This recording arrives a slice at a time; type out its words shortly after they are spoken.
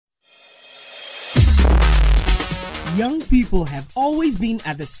Young people have always been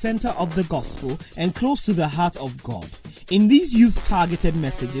at the center of the gospel and close to the heart of God. In these youth-targeted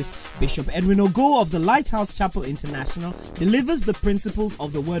messages, Bishop Edwin Ogo of the Lighthouse Chapel International delivers the principles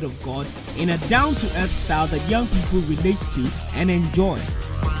of the Word of God in a down-to-earth style that young people relate to and enjoy.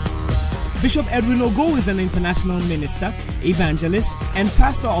 Bishop Edwin Ogo is an international minister, evangelist, and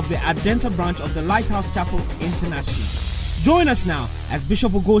pastor of the Adenta branch of the Lighthouse Chapel International. Join us now as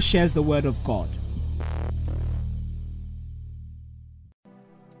Bishop Ogo shares the Word of God.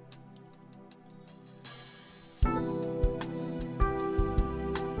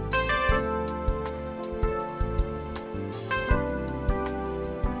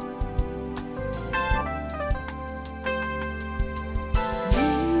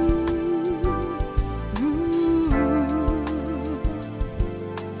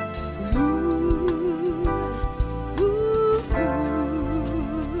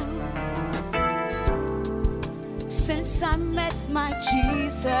 Since I met my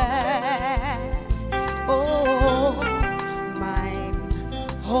Jesus, oh, my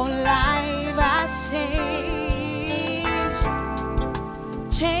whole life has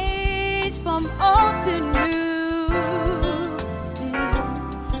changed from old to new.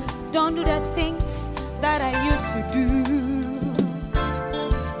 Don't do the things that I used to do.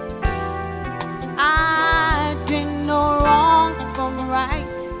 I didn't know wrong from right.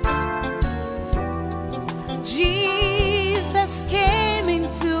 Jesus came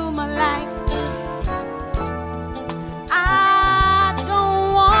into my life. I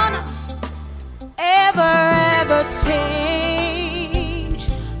don't wanna ever change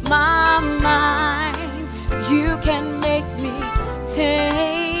my mind. You can make me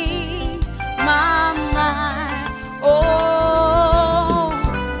change my mind. Oh,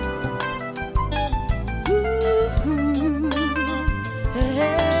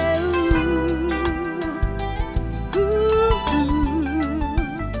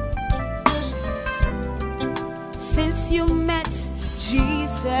 since you met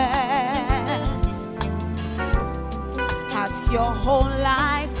Jesus, has your whole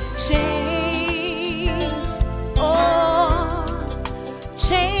life changed? Oh,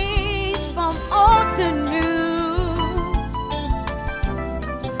 changed from old to new.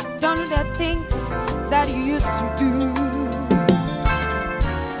 Don't do the things that you used to do.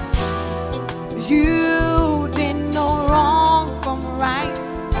 You didn't know wrong from right.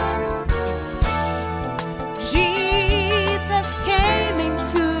 Jesus came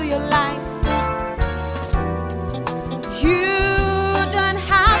into your life. You don't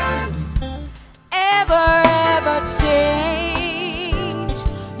have to ever change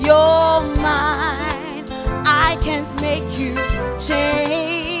your mind. I can't make you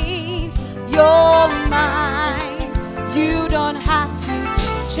change your mind. You don't have to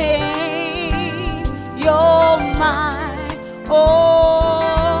change your mind. Oh,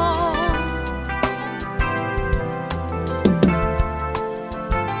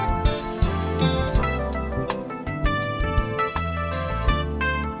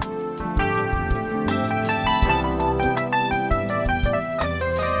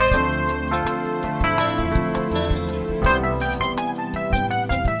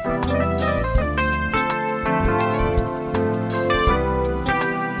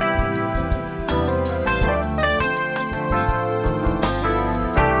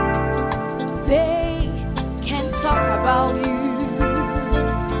 they can talk about you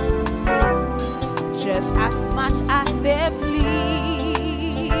just as much as they please.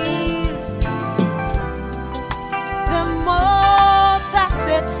 The more that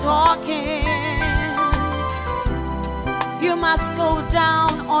they're talking, you must go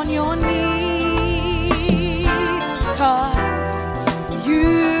down on your knees, 'cause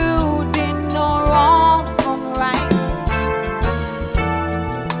you didn't know wrong from right.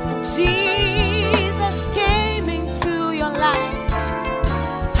 Jesus came into your life.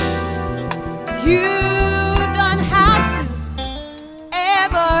 You don't have to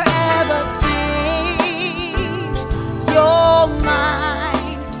ever change your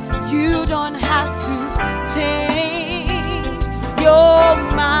mind. You don't have to change your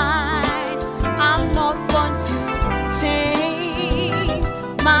mind.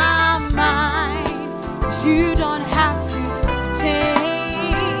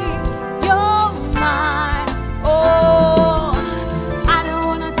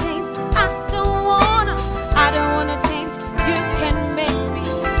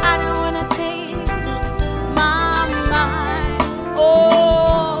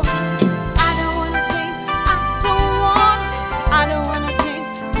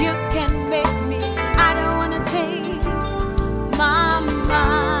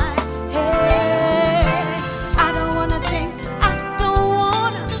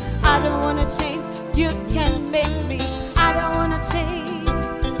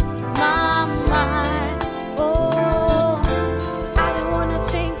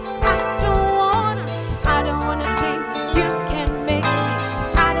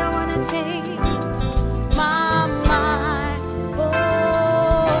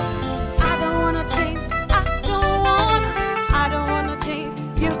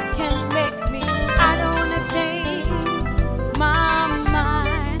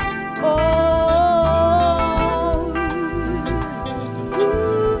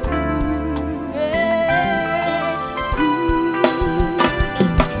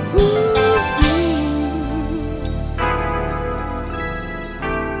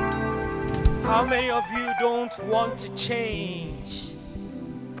 don't want to change,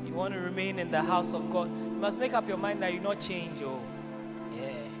 you want to remain in the house of God, you must make up your mind that you not change. Oh, yeah.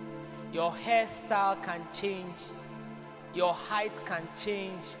 Your hairstyle can change. Your height can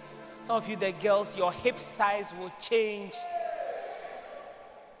change. Some of you, the girls, your hip size will change.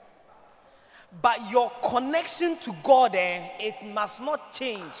 But your connection to God, it must not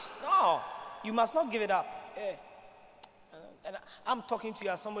change. No, you must not give it up. And I'm talking to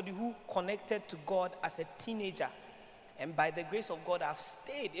you as somebody who connected to God as a teenager. And by the grace of God, I've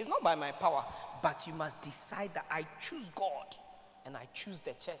stayed. It's not by my power, but you must decide that I choose God and I choose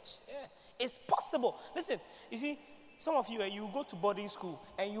the church. Yeah. It's possible. Listen, you see, some of you, you go to boarding school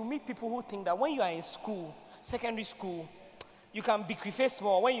and you meet people who think that when you are in school, secondary school, you can be crife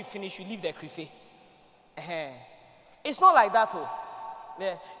small. When you finish, you leave the crife. It's not like that. Oh.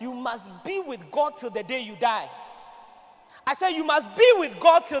 Yeah. You must be with God till the day you die. I said you must be with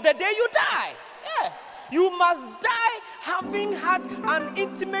God till the day you die. Yeah. You must die having had an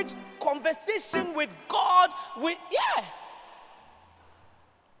intimate conversation with God. Yeah.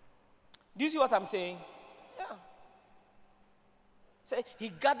 Do you see what I'm saying? Yeah. So he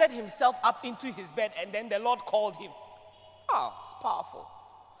gathered himself up into his bed and then the Lord called him. Oh, it's powerful.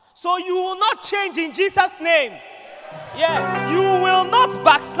 So you will not change in Jesus' name. Yeah. You will not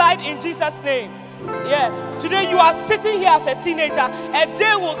backslide in Jesus' name. Yeah. Today you are sitting here as a teenager. A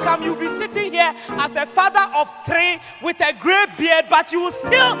day will come, you'll be sitting here as a father of 3 with a gray beard, but you will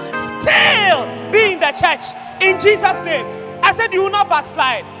still be in the church. In Jesus' name. I said you will not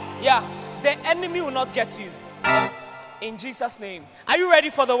backslide. Yeah. The enemy will not get you. In Jesus' name. Are you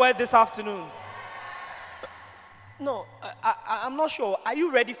ready for the word this afternoon? No, I'm not sure. Are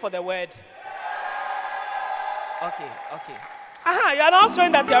you ready for the word? Okay. You're not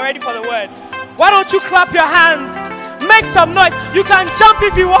showing that you're ready for the word. Why don't you clap your hands? Make some noise. You can jump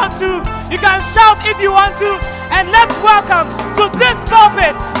if you want to. You can shout if you want to. And let's welcome to this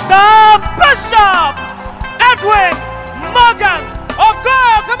pulpit the Bishop Edwin Morgan. Oh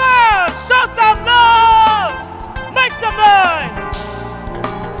God, come on. Show some love. Make some noise.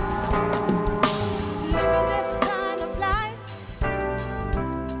 Living this kind of life,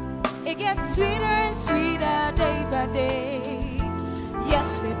 it gets sweeter and sweeter day by day.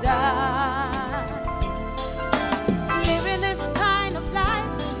 Yes, it does. Living this kind of life,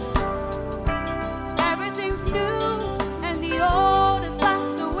 everything's new and the old has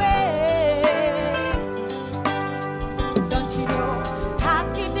passed away. Don't you know,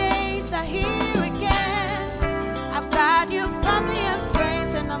 happy days are here again. I've got new family and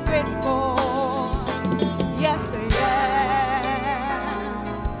friends and I'm grateful. Yes, I am.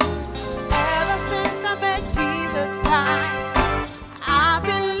 Ever since I met Jesus Christ, I've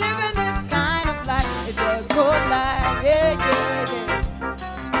been living this kind of life. It's a good life, yeah.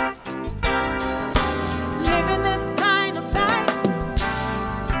 Living this kind of life,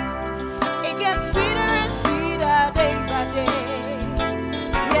 it gets sweeter and sweeter day by day.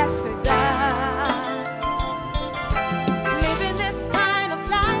 Yes, it does. Living this kind of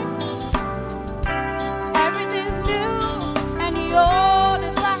life, everything's new and the old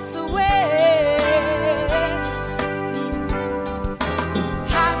is passed away.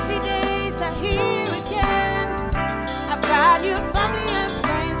 Happy days are here again. I've got new family and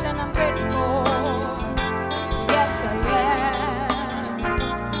friends and I'm grateful. Yes, I am.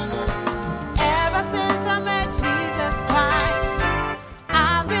 Ever since I met Jesus Christ,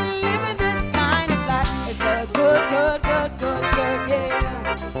 I've been living this kind of life. It's a good, yeah.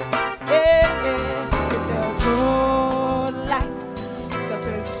 It's a good life, such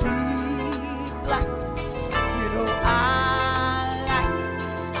a sweet life. You know I like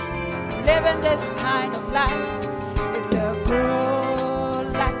living this kind of life. It's a good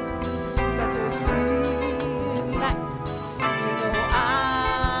life, such a sweet life. You know I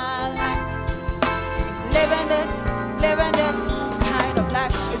like living this kind of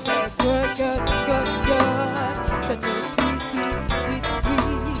life. It's a good, such a sweet.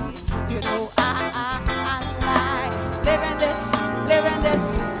 You know I like living this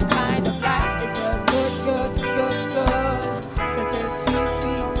kind of life. It's a good, such a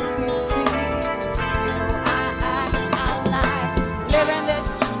sweet. You know I like living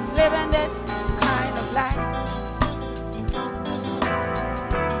this kind of life.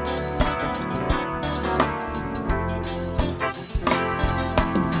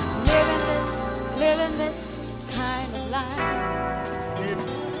 Living this kind of life.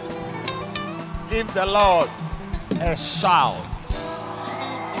 Give the Lord a shout.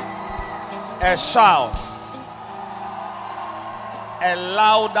 A shout. A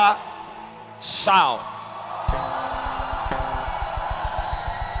louder shout.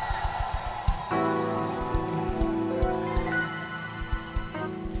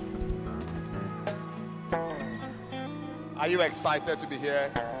 you excited to be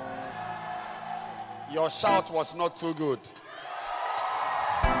here? Your shout was not too good.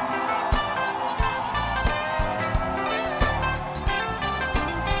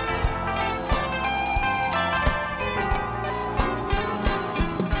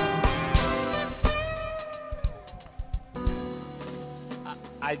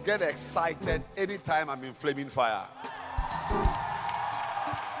 I get excited anytime I'm in flaming fire.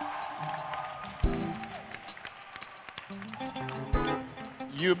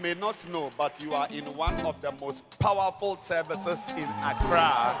 You may not know, but you are in one of the most powerful services in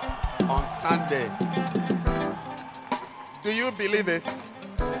Accra on Sunday. Do you believe it?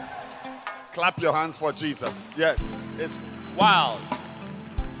 Clap your hands for Jesus. Yes, it's wild.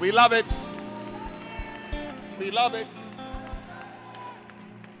 We love it. We love it.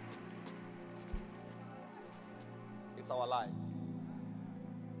 It's our life.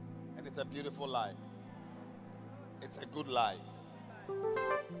 And it's a beautiful life. It's a good life.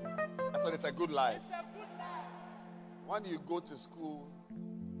 I said it's a good life. When you go to school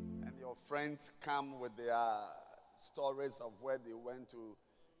and your friends come with their stories of where they went to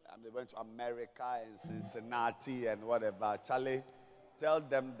America and Cincinnati and whatever, Charlie, tell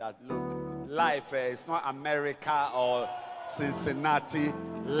them that, look, life is not America or Cincinnati.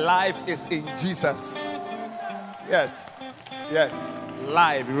 Life is in Jesus. Yes.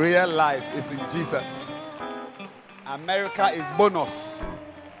 Life, real life is in Jesus. America is bonus.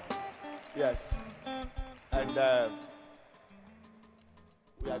 Yes. And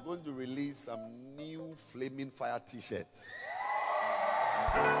we are going to release some new Flaming Fire t-shirts.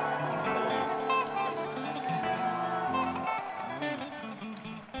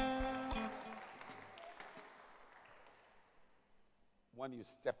 When you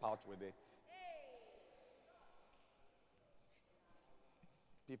step out with it,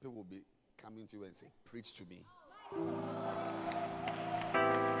 people will be coming to you and say, preach to me.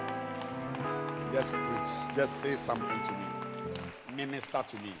 Just preach. Just say something to me. Minister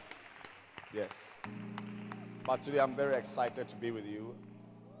to me. Yes. But today I'm very excited to be with you.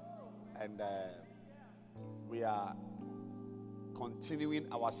 And we are continuing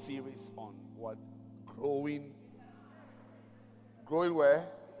our series on what? Growing. Growing where?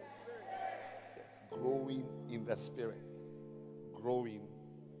 Yes. Growing in the Spirit. Growing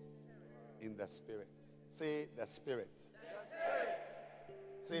in the Spirit. Say the Spirit.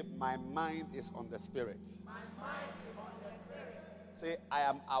 Say, my mind is on the Spirit. My mind is on the Spirit. Say, I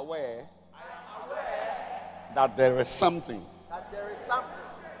am aware that there is something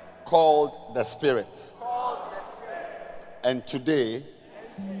called the Spirit. And today,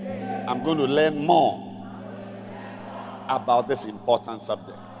 I'm going to learn more about this important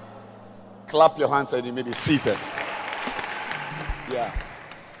subject. Clap your hands and you may be seated. Yeah.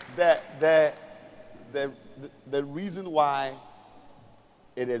 The reason why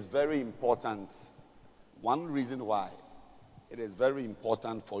it is very important, one reason why it is very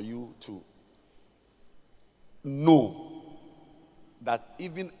important for you to know that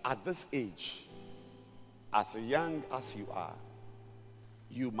even at this age, as young as you are,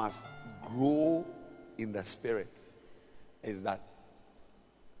 you must grow in the Spirit, is that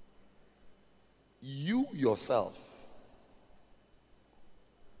you yourself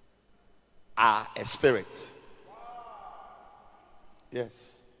are a spirit.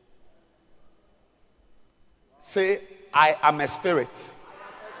 Yes. Say, I am a spirit.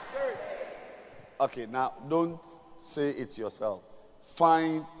 Okay, now don't say it yourself.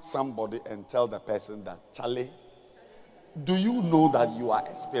 Find somebody and tell the person that, Charlie, do you know that you are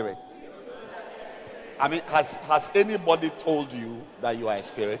a spirit? I mean, has anybody told you that you are a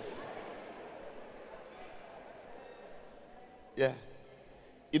spirit? Yeah.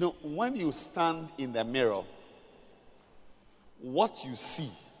 You know, when you stand in the mirror, what you see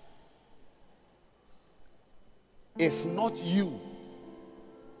is not you.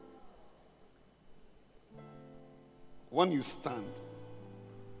 When you stand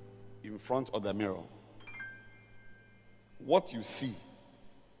in front of the mirror, what you see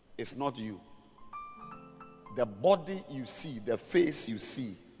is not you. The body you see, the face you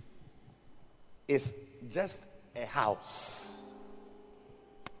see, is just a house.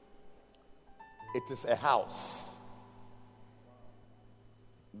 It is a house.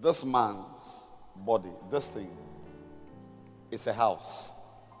 This man's body, this thing, is a house.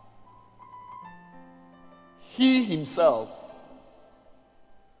 He himself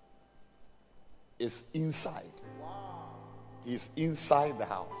is inside. He's inside the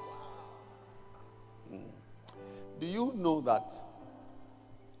house. Do you know that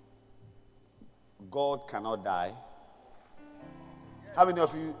God cannot die? How many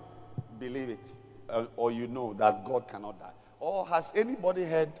of you believe it? Or you know that God cannot die? Or has anybody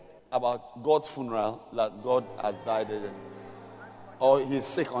heard about God's funeral, that God has died? Or he's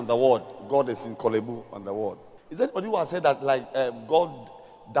sick on the ward. God is in Kolebu on the ward. Is there anybody who has heard that God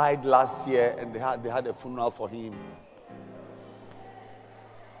died last year and they had a funeral for him?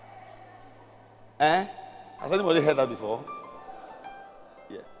 Has anybody heard that before?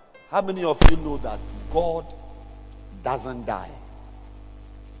 Yeah. How many of you know that God doesn't die?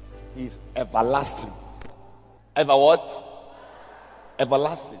 He's everlasting. Ever what?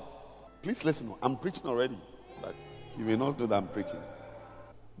 Everlasting. Please listen. I'm preaching already, but you may not know that I'm preaching.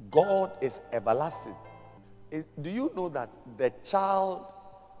 God is everlasting. Do you know that the child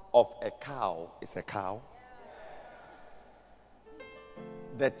of a cow is a cow?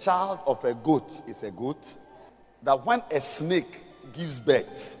 The child of a goat is a goat. That when a snake gives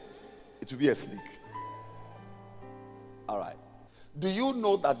birth, it will be a snake. All right. Do you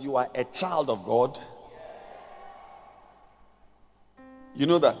know that you are a child of God? You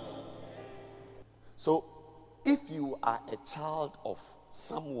know that? So, if you are a child of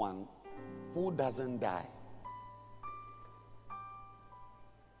someone who doesn't die,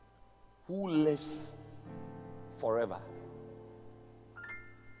 who lives forever,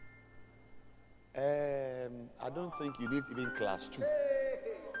 I don't think you need even class 2.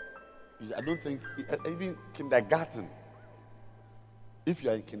 I don't think even kindergarten. If you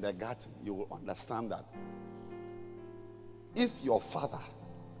are in kindergarten, you will understand that if your father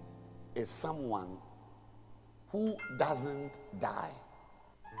is someone who doesn't die,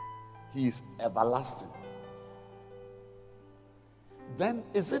 he is everlasting. Then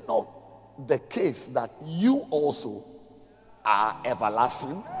is it not the case that you also are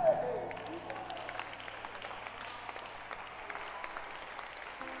everlasting?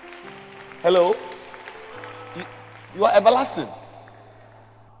 Hello? You are everlasting.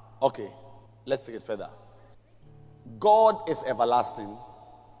 Okay, let's take it further. God is everlasting.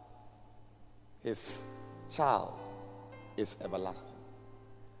 His child is everlasting.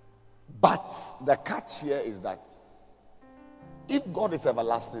 But the catch here is that if God is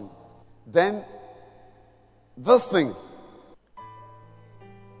everlasting, then this thing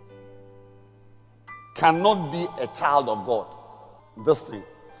cannot be a child of God. This thing.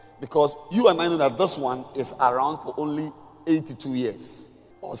 Because you and I know that this one is around for only 82 years.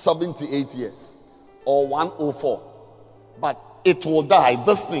 Or 78 years. Or 104. But it will die.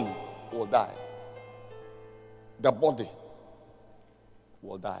 This thing will die. The body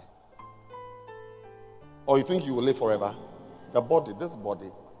will die. Or you think you will live forever? The body, this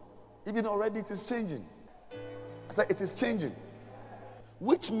body, even already it is changing. I said it is changing.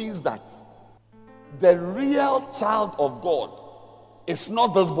 Which means that the real child of God is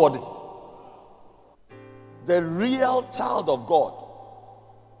not this body. The real child of God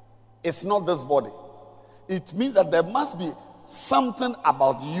is not this body. It means that there must be something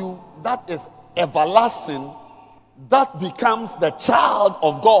about you that is everlasting that becomes the child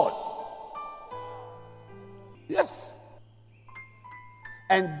of God. Yes.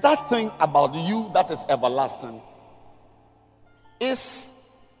 And that thing about you that is everlasting is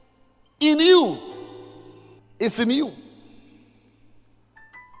in you. It's in you.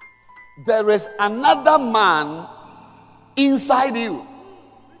 There is another man inside you.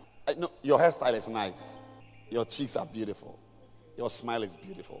 No, your hairstyle is nice. Your cheeks are beautiful. Your smile is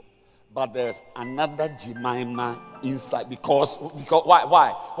beautiful. But there's another Jemima inside. Because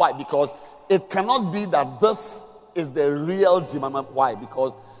why? Because it cannot be that this is the real Jemima. Why?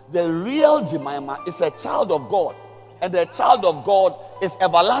 Because the real Jemima is a child of God. And the child of God is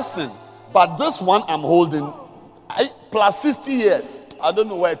everlasting. But this one I'm holding, plus 60 years. I don't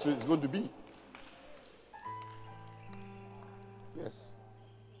know where it is going to be. Yes.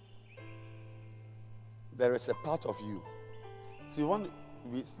 There is a part of you. See,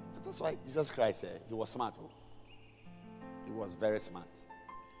 that's why Jesus Christ said he was smart. He was very smart.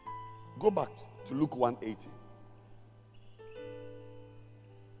 Go back to Luke 1:80.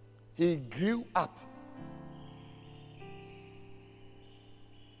 He grew up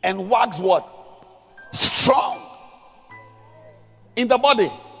and waxed what? Strong. In the body.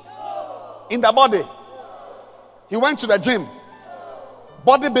 In the body. He went to the gym.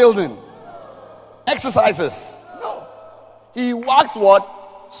 Bodybuilding. Exercises. No. He waxed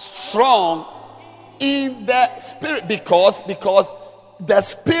what? Strong in the spirit. Because the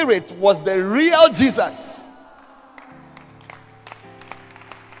spirit was the real Jesus.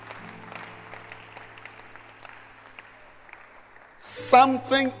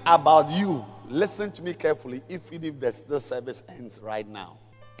 Something about you. Listen to me carefully. If the service ends right now,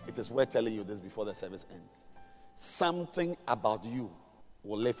 it is worth telling you this before the service ends. Something about you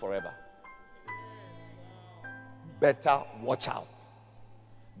will live forever. better watch out.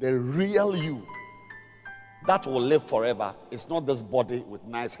 The real you that will live forever is not this body with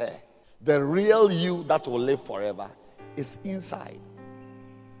nice hair. The real you that will live forever is inside.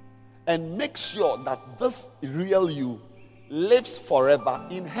 And make sure that this real you lives forever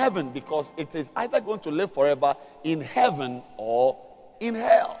in heaven, because it is either going to live forever in heaven or in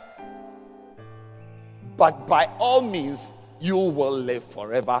hell. But by all means, you will live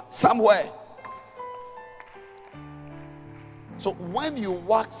forever somewhere. So when you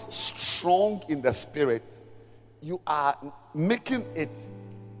wax strong in the spirit, you are making it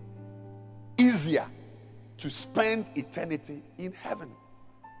easier to spend eternity in heaven.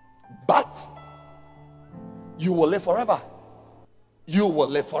 But you will live forever. You will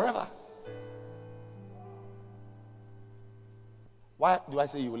live forever. Why do I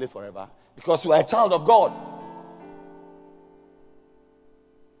say you will live forever? Because you are a child of God.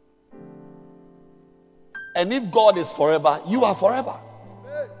 And if God is forever, you are forever.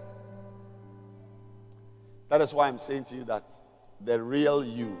 That is why I'm saying to you that the real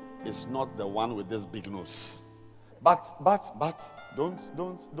you is not the one with this big nose. But don't.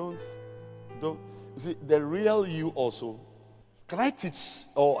 You see, the real you also. Can I teach,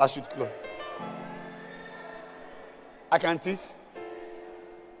 or I should close? I can teach.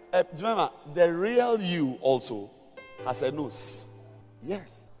 Do you remember, the real you also has a nose.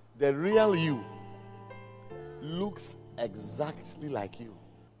 Yes, the real you looks exactly like you.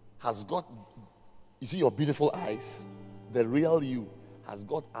 Has got, you see your beautiful eyes? The real you has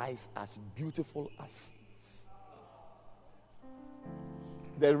got eyes as beautiful as this.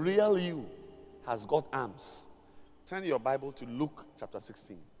 The real you has got arms. Turn your Bible to Luke chapter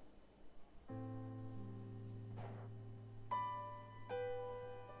 16.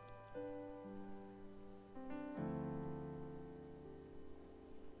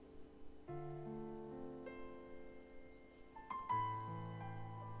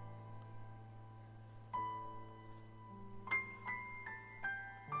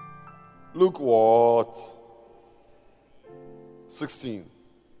 Luke what? 16.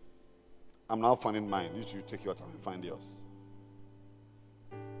 I'm now finding mine. You should take your time and find yours.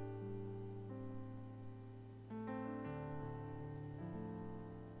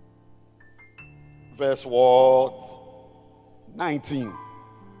 Verse what? 19.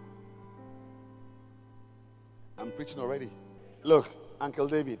 I'm preaching already. Look, Uncle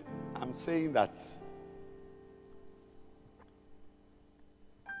David, I'm saying that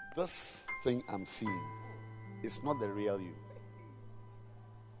this thing I'm seeing is not the real you.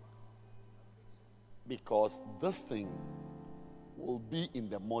 Because this thing will be in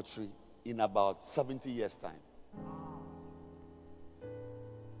the mortuary in about 70 years' time.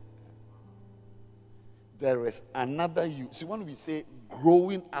 There is another you. See, when we say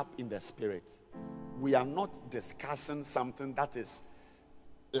growing up in the spirit, we are not discussing something that is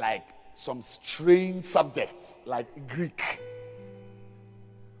like some strange subject, like Greek.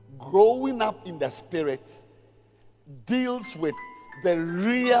 Growing up in the spirit deals with the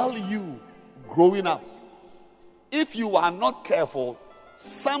real you growing up. If you are not careful,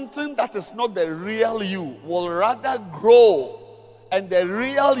 something that is not the real you will rather grow, and the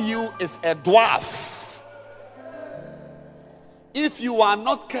real you is a dwarf. If you are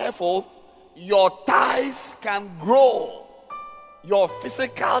not careful, your ties can grow. Your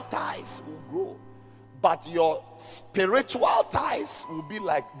physical ties will grow, but your spiritual ties will be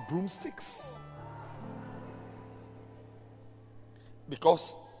like broomsticks.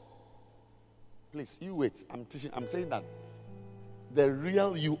 Because, please, you wait. I'm saying that the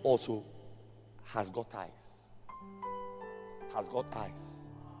real you also has got ties. Has got eyes.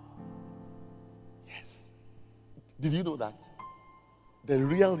 Yes. Did you know that? The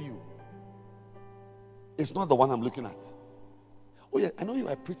real you is not the one I'm looking at. Oh yeah, I know you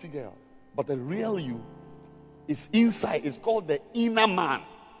are a pretty girl, but the real you is inside. It's called the inner man.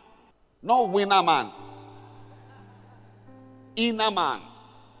 Not winner man. Inner man.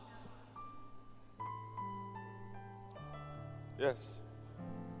 Yes.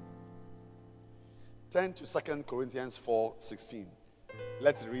 Turn to 2 Corinthians 4:16.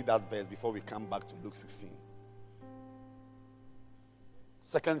 Let's read that verse before we come back to Luke 16.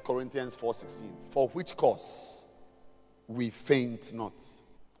 2 Corinthians 4:16. For which cause we faint not.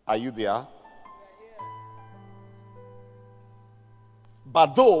 Are you there?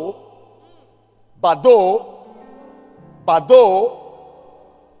 But though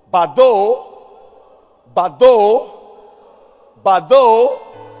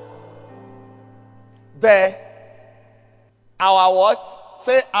the our what?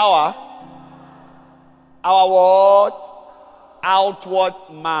 Say our what? Outward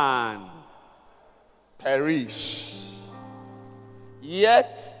man perish.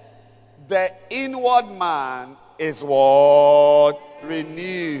 Yet the inward man is what?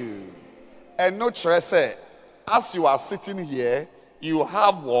 Renewed. And no stress. As you are sitting here, you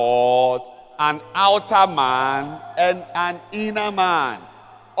have what? An outer man and an inner man.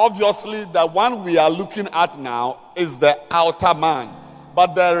 Obviously, the one we are looking at now is the outer man.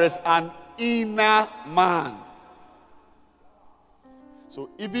 But there is an inner man. So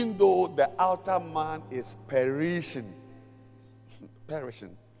even though the outer man is perishing.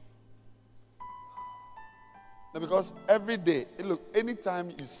 Now, because every day, look,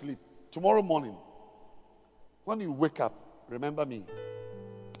 anytime you sleep, tomorrow morning, when you wake up, remember me.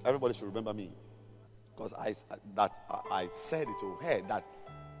 Everybody should remember me. Because I said it to her that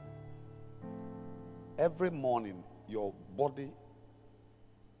every morning your body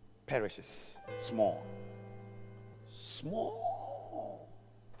perishes. Small.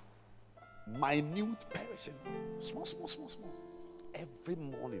 Minute perishing. Small. Every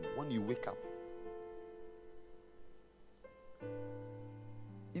morning when you wake up.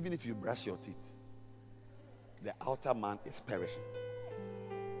 Even if you brush your teeth, the outer man is perishing.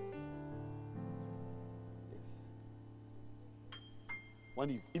 Yes.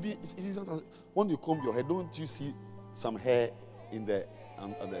 When you comb your hair, don't you see some hair in the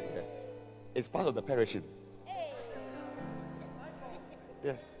hair? It's part of the perishing.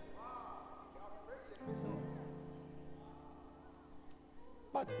 Yes.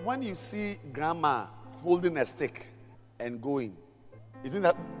 But when you see grandma holding a stick and going, you think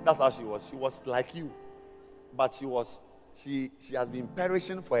that's how she was? She was like you. But she has been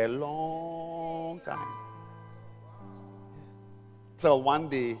perishing for a long time. Till one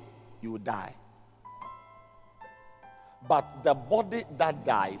day you die. But the body that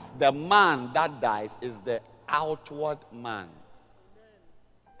dies, the man that dies is the outward man.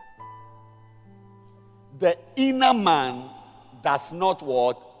 The inner man does not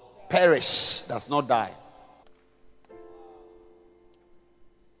what? Perish, does not die.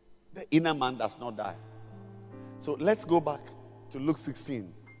 The inner man does not die. So let's go back to Luke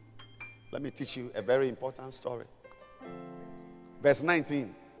 16. Let me teach you a very important story. Verse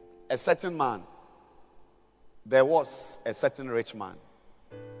 19. A certain man, there was a certain rich man,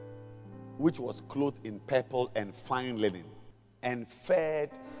 which was clothed in purple and fine linen, and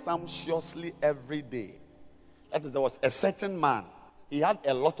fed sumptuously every day. That is, there was a certain man. He had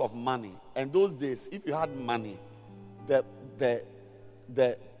a lot of money. And those days, if you had money, the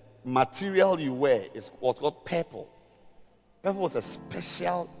material you wear is what's called purple. Purple was a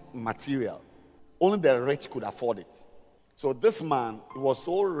special material. Only the rich could afford it. So this man was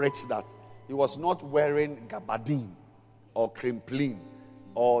so rich that he was not wearing gabardine or crimpline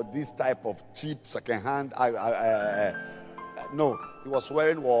or this type of cheap second-hand. No, he was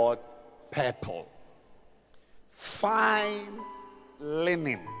wearing what? Purple. Fine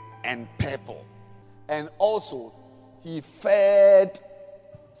linen and purple. And also, he fed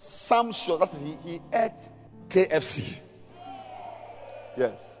sumptuous. That is, he ate KFC.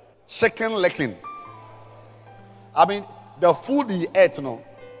 Yes. Chicken licking. I mean, the food he ate,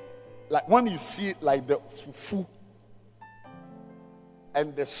 like when you see like the fufu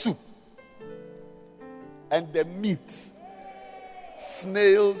and the soup and the meat,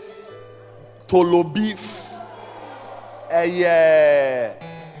 snails, tolo beef,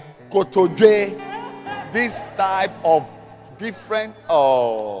 kotojwe, this type of different.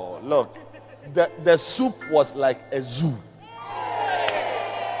 Oh, look, the soup was like a zoo.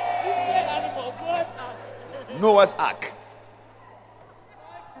 Noah's Ark.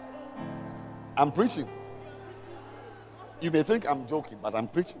 I'm preaching. You may think I'm joking, but I'm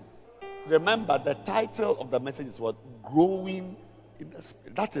preaching. Remember, the title of the message is what? Growing in the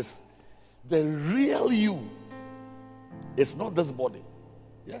Spirit. That is the real you. It's not this body.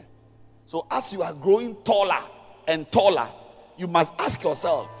 Yeah. So as you are growing taller and taller, you must ask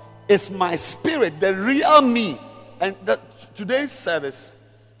yourself, is my spirit the real me? And today's service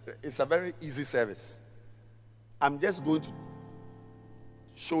is a very easy service. I'm just going to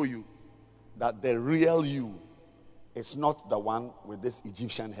show you that the real you is not the one with this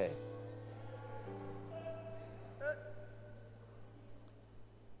Egyptian hair.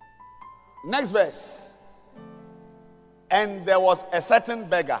 Next verse. And there was a certain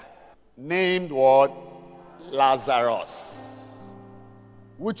beggar named what? Lazarus,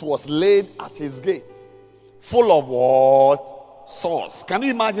 which was laid at his gate, full of what? Sauce. Can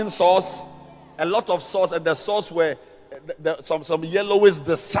you imagine sauce? A lot of sauce, and the sauce where some yellowish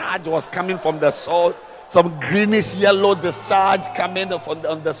discharge was coming from the sauce, some greenish yellow discharge coming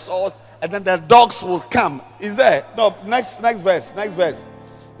on the sauce, and then the dogs will come. Is there? No, next verse.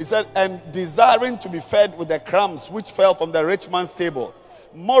 He said, and desiring to be fed with the crumbs which fell from the rich man's table.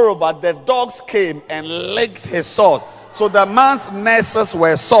 Moreover, the dogs came and licked his sores. So the man's nurses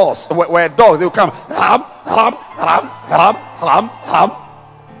were sores, were dogs. They would come, hum, hum, hum, hum, hum, hum.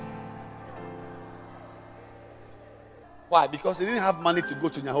 Why? Because he didn't have money to go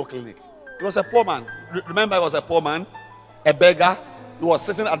to Nyaho clinic. He was a poor man. Remember, he was a poor man, a beggar. He was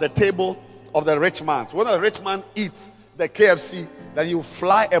sitting at the table of the rich man. So when the rich man eats the KFC, then you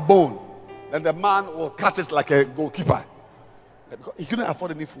fly a bone. Then the man will catch it like a goalkeeper. Because he couldn't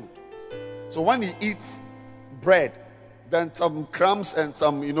afford any food. So when he eats bread, then some crumbs and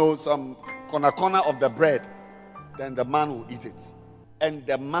some corner of the bread, then the man will eat it. And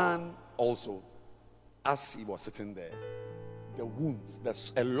the man also, as he was sitting there, the wounds,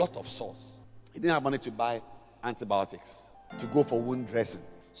 there's a lot of sores. He didn't have money to buy antibiotics, to go for wound dressing.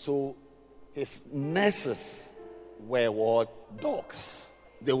 So his nurses were what? Dogs.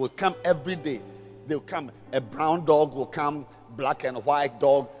 They would come every day. They would come. A brown dog will come, black and white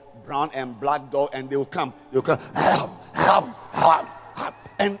dog, brown and black dog, and they will come. They will come.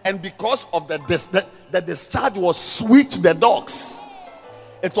 And because of the discharge was sweet to the dogs,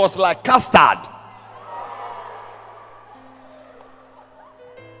 it was like custard.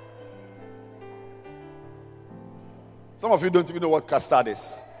 Some of you don't even know what custard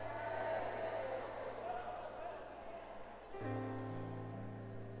is.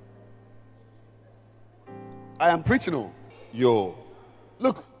 I am preaching. Yo.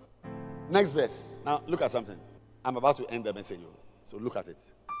 Look. Next verse. Now look at something. I'm about to end the message. So look at it.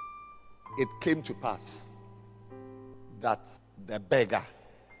 It came to pass that the beggar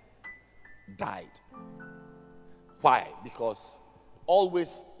died. Why? Because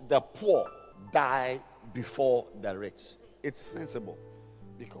always the poor die before the rich. It's sensible.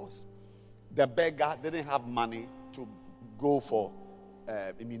 Because the beggar didn't have money to go for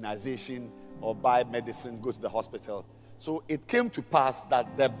immunization or buy medicine, go to the hospital. So it came to pass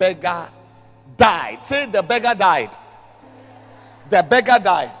that the beggar died. Say, the beggar died. The beggar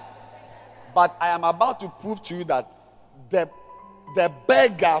died. But I am about to prove to you that the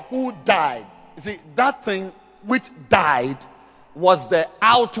beggar who died, you see, that thing which died was the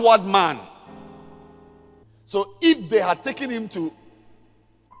outward man. So if they had taken him to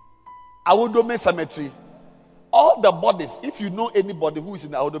Awodome Cemetery, all the bodies, if you know anybody who is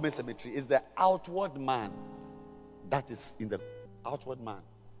in the Awodome Cemetery, is the outward man. That is in the outward man.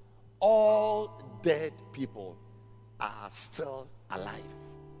 All dead people are still alive.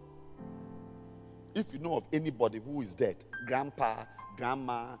 If you know of anybody who is dead, grandpa,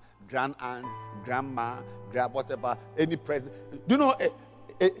 grandma, grandaunt, grandma, whatever, any president, do you know,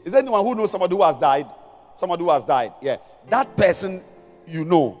 is there anyone who knows somebody who has died? Somebody who has died, yeah. That person you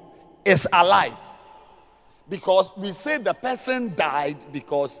know is alive. Because we say the person died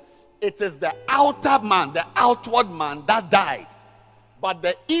because it is the outer man, the outward man that died. But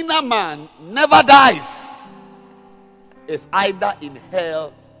the inner man never dies. It's either in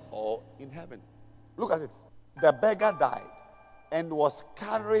hell or in heaven. Look at it. The beggar died and was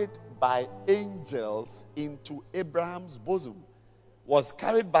carried by angels into Abraham's bosom. Was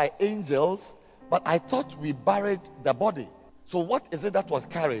carried by angels, but I thought we buried the body. So what is it that was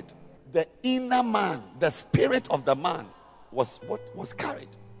carried? The inner man, the spirit of the man was what was carried.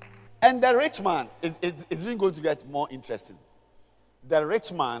 And the rich man, it's even going to get more interesting. The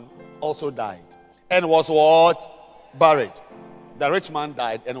rich man also died and was what? Buried. The rich man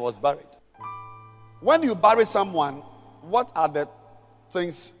died and was buried. When you bury someone, what are the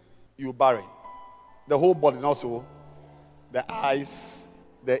things you bury? The whole body, and also the eyes,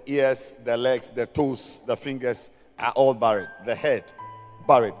 the ears, the legs, the toes, the fingers are all buried. The head,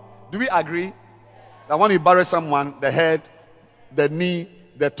 buried. Do we agree that when you bury someone, the head, the knee,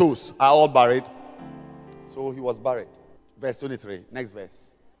 the toes are all buried? So he was buried. Verse 23, next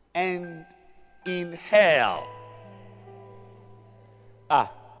verse. And in hell. I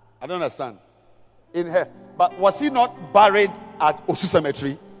don't understand. In hell. But was he not buried at Osu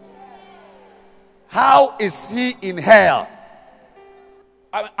Cemetery? How is he in hell?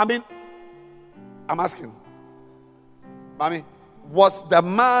 I mean, I'm asking. Mommy, was the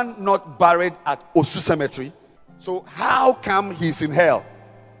man not buried at Osu Cemetery? So how come he's in hell?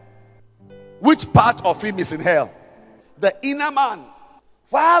 Which part of him is in hell? The inner man.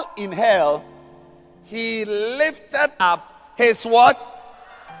 While in hell, he lifted up his what?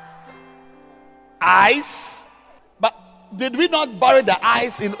 Eyes. But did we not bury the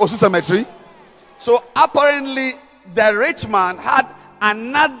eyes in Osu Cemetery? So apparently the rich man had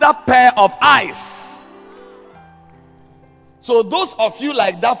another pair of eyes. So those of you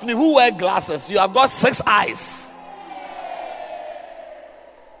like Daphne who wear glasses, you have got 6 eyes.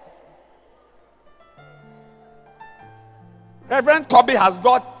 Reverend Kobe has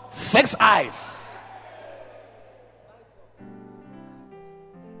got 6 eyes.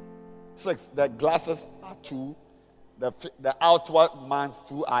 6. The glasses are 2. The outward man's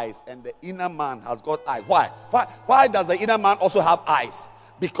 2 eyes, and the inner man has got eyes. Why does the inner man also have eyes?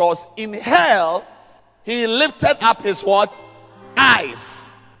 Because in hell, he lifted up his what?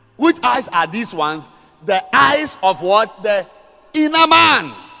 Eyes. Which eyes are these ones? The eyes of what? The inner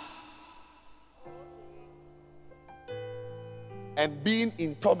man. And being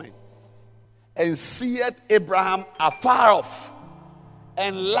in torments, and seeth Abraham afar off,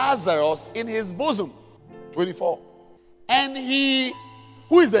 and Lazarus in his bosom. 24. And he,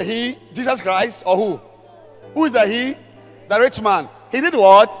 who is the he? Jesus Christ or who? Who is the he? The rich man. He did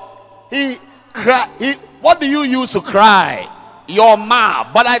what? He cried. What do you use to cry? Your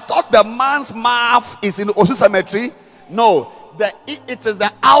mouth. But I thought the man's mouth is in Osu Cemetery. No, it is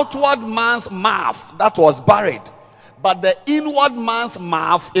the outward man's mouth that was buried. But the inward man's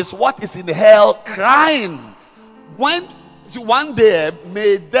mouth is what is in hell crying. One day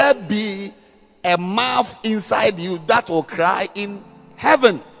may there be a mouth inside you that will cry in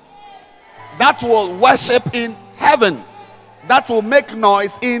heaven, that will worship in heaven, that will make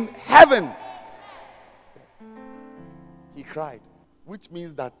noise in heaven. He cried, which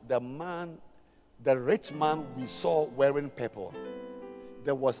means that the rich man we saw wearing purple,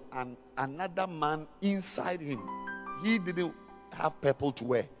 there was another man inside him. He didn't have purple to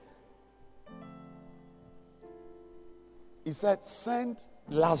wear. He said, send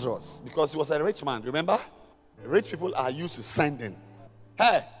Lazarus, because he was a rich man. Remember, rich people are used to sending.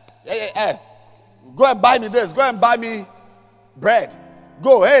 Hey, go and buy me this. Go and buy me bread.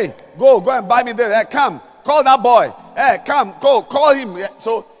 Go and buy me this. Hey, come, call that boy. Hey, come, go, call him.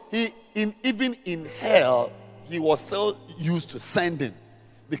 So even in hell, he was still used to sending,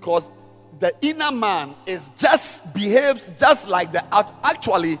 because the inner man behaves just like the out.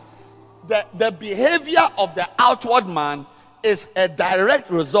 Actually, the behavior of the outward man is a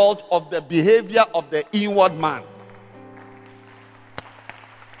direct result of the behavior of the inward man.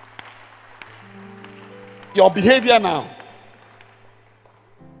 Your behavior now,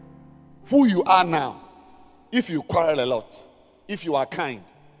 who you are now, if you quarrel a lot, if you are kind,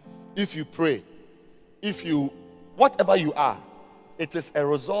 if you pray, whatever you are, it is a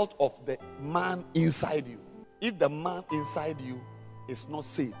result of the man inside you. If the man inside you is not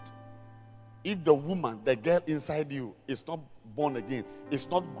saved, if the woman, the girl inside you is not born again, it's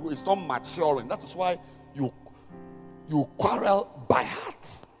not maturing, that is why you quarrel by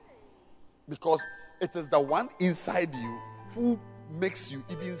heart. Because it is the one inside you who makes you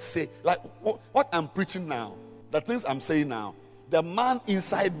even say, like what I'm preaching now, the things I'm saying now, the man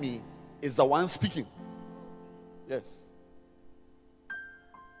inside me is the one speaking. Yes.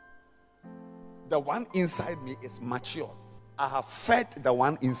 The one inside me is mature. I have fed the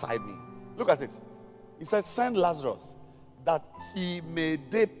one inside me. Look at it. He said, send Lazarus that he may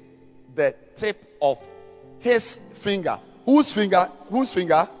dip the tip of his finger. Whose finger? Whose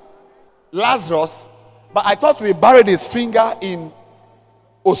finger? Lazarus. But I thought we buried his finger in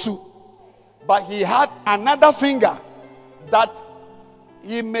Osu. But he had another finger that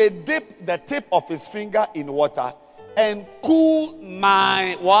he may dip the tip of his finger in water and cool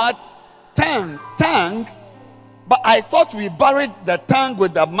my what? Tongue. But I thought we buried the tongue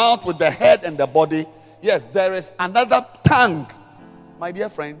with the mouth, with the head and the body. Yes, there is another tongue. My dear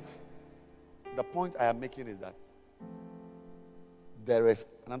friends, the point I am making is that there is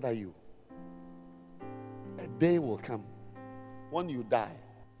another you. A day will come when you die,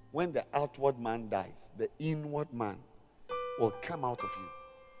 when the outward man dies, the inward man will come out of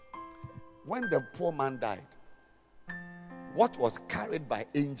you. When the poor man died, what was carried by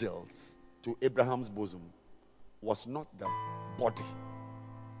angels to Abraham's bosom was not the body,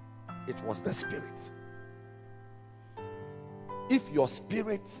 it was the spirit. If your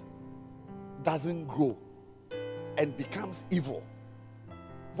spirit doesn't grow and becomes evil,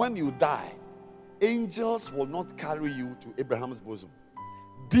 when you die, angels will not carry you to Abraham's bosom.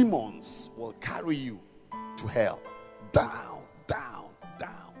 Demons will carry you to hell. Down.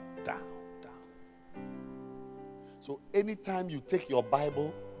 So anytime you take your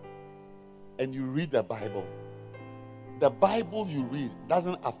Bible and you read the Bible you read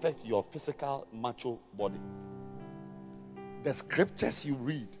doesn't affect your physical macho body. The scriptures you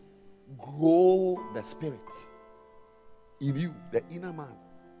read grow the spirit in you, the inner man.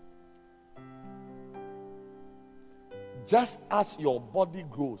 Just as your body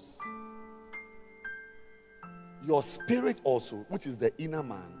grows, your spirit also, which is the inner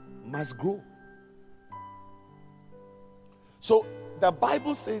man, must grow. So the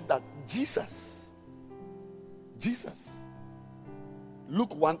Bible says that Jesus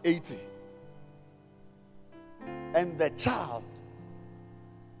Luke 180. And the child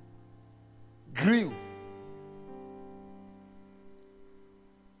grew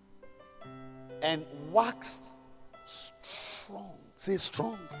and waxed strong. Say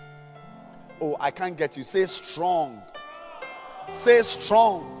strong. Oh, I can't get you. Say strong. Say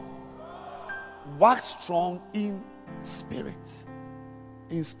strong. Wax strong in spirit.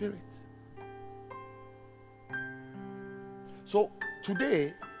 In spirit. So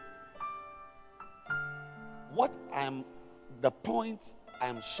today, the point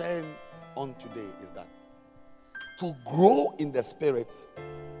I'm sharing on today is that to grow in the spirit,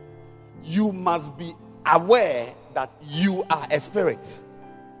 you must be aware that you are a spirit.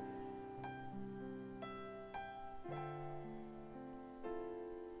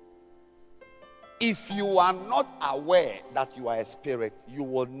 If you are not aware that you are a spirit, you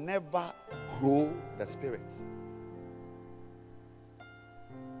will never grow the spirit.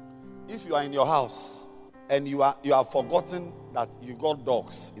 If you are in your house and you have forgotten that you got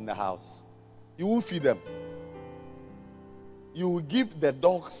dogs in the house, you won't feed them. You will give the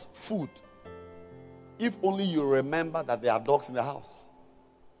dogs food if only you remember that there are dogs in the house.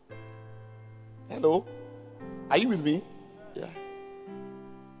 Hello? Are you with me? Yeah.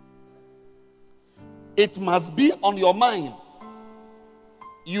 It must be on your mind.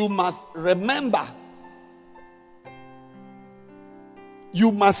 You must remember.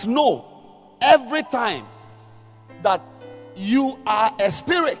 You must know every time that you are a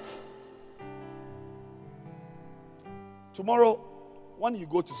spirit. Tomorrow, when you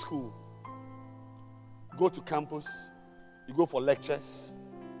go to school, go to campus, you go for lectures,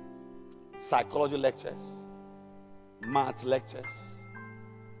 psychology lectures, maths lectures,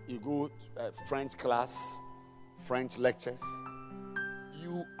 you go to French class, French lectures,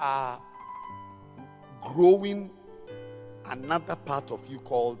 you are growing another part of you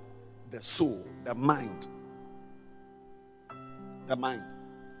called the soul, the mind. The mind.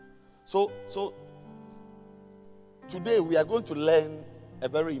 So today we are going to learn a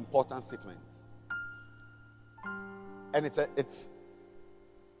very important statement. And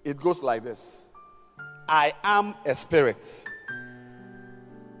it goes like this. I am a spirit.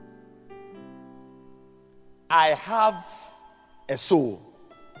 I have a soul.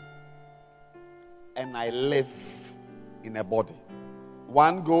 And I live in a body.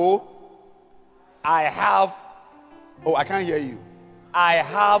 One go. I have. Oh, I can't hear you. I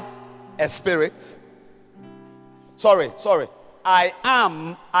have a spirit. Sorry. I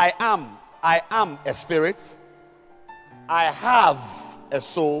am a spirit. I have a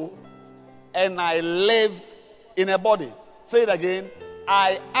soul. And I live in a body. Say it again.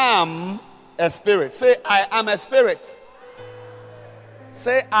 I am a spirit. Say, I am a spirit.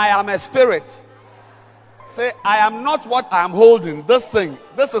 Say, I am a spirit. Say, I am not what I am holding. This thing.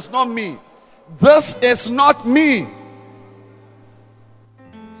 This is not me. This is not me.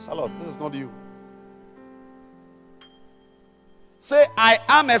 Charlotte, this is not you. Say, I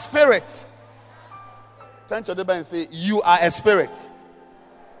am a spirit. Turn to your neighbor and say, you are a spirit.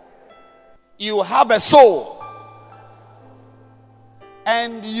 You have a soul.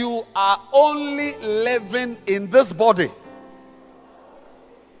 And you are only living in this body.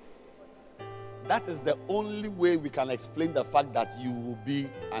 That is the only way we can explain the fact that you will be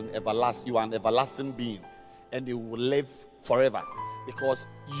you are an everlasting being, and you will live forever, because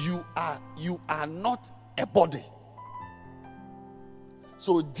you are not a body.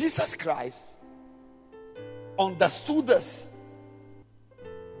 So Jesus Christ understood this.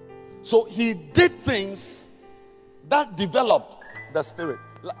 So he did things that developed the spirit.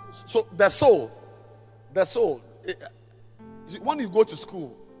 So the soul. When you go to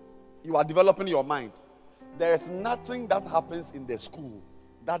school, you are developing your mind. There is nothing that happens in the school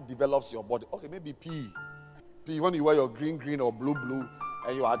that develops your body. Okay, maybe PE. When you wear your green or blue,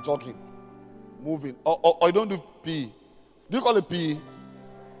 and you are jogging, moving. Or you don't do PE. Do you call it PE?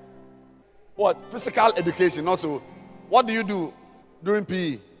 What? Physical education also. What do you do during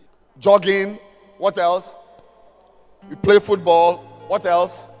PE? Jogging. What else? You play football. What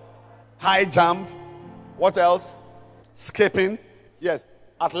else? High jump. What else? Skipping. Yes.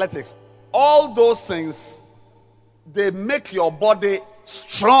 Athletics. All those things, they make your body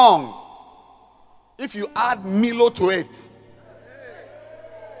strong. If you add Milo to it.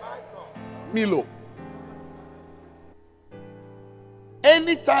 Milo.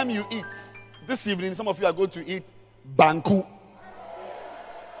 Anytime you eat, this evening, some of you are going to eat Banku.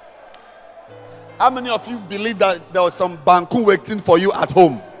 How many of you believe that there was some Banku waiting for you at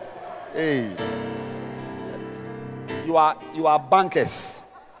home? Hey. Yes. You are bankers.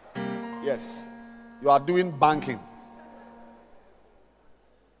 Yes. You are doing banking.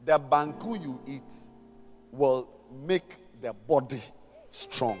 the banku you eat will make the body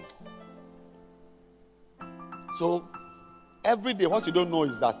strong. So every day, what you don't know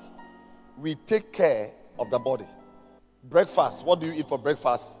is that we take care of the body. Breakfast, what do you eat for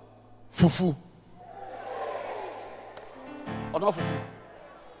breakfast? Fufu. Or not fufu?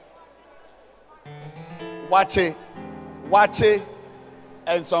 Wache,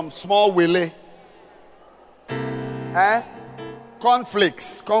 and some small wele.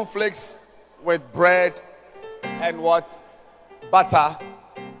 Cornflakes with bread and what? Butter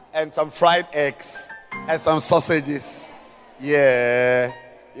and some fried eggs and some sausages. Yeah.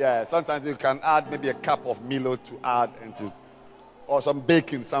 Sometimes you can add maybe a cup of Milo to add into, or some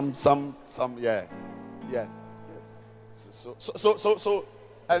bacon, some. Yeah. Yes. So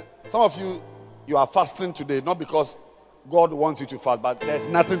some of you are fasting today, not because God wants you to fast, but there's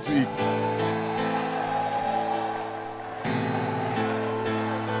nothing to eat.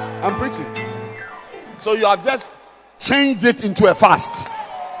 I'm preaching. So you have just changed it into a fast.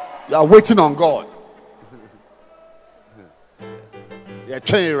 You are waiting on God. You're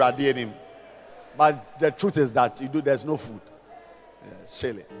trying to irradiate him. But the truth is that there's no food.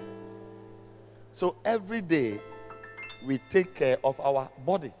 Surely. So every day we take care of our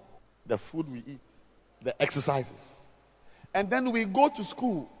body, the food we eat, the exercises. And then we go to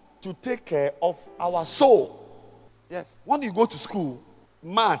school to take care of our soul. Yes. When you go to school,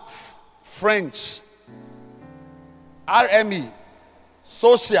 maths, French, RME,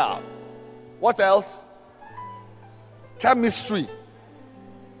 social, what else? Chemistry,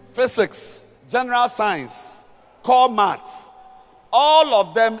 physics, general science, core maths. All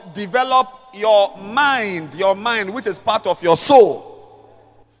of them develop your mind, which is part of your soul.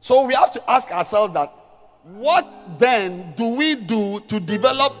 So we have to ask ourselves that, what then do we do to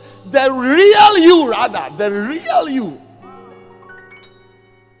develop the real you, the real you?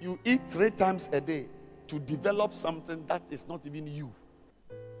 You eat 3 times a day to develop something that is not even you.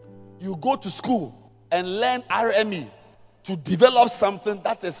 You go to school and learn RME to develop something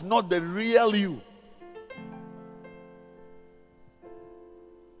that is not the real you.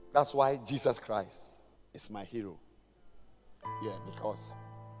 That's why Jesus Christ is my hero. Yeah, because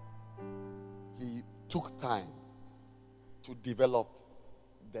he took time to develop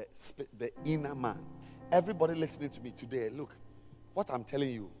the inner man. Everybody listening to me today, look, what I'm telling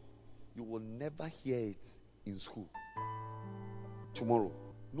you, you will never hear it in school. Tomorrow,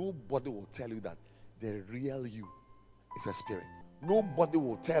 nobody will tell you that the real you is a spirit. Nobody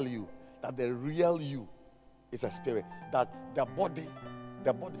will tell you that the real you is a spirit. That the body,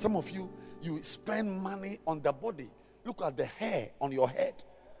 some of you spend money on the body. Look at the hair on your head.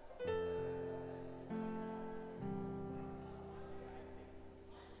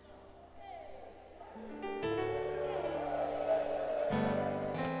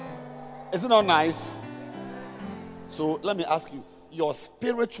 Is it not nice? So let me ask you, your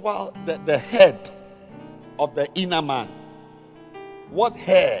spiritual, the head of the inner man, what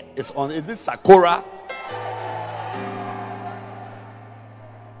hair is on? Is it Sakura?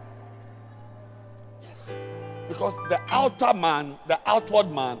 Yes. Because the outward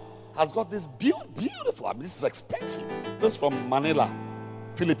man has got this beautiful, I mean, this is expensive. This is from Manila,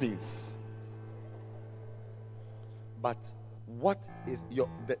 Philippines. But what is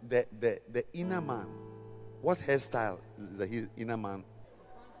the inner man? What hairstyle is the inner man?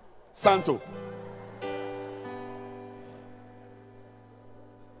 Santo.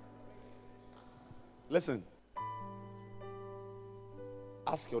 Listen.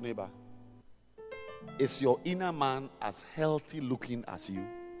 Ask your neighbor. Is your inner man as healthy looking as you?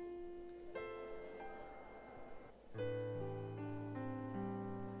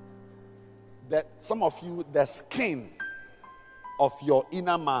 That some of you, the skin of your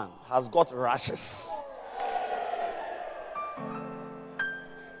inner man has got rashes.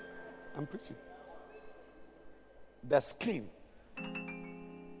 I'm preaching. The skin.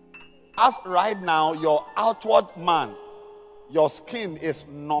 As right now, your outward man, your skin is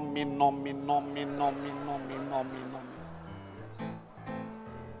nummy. Yes.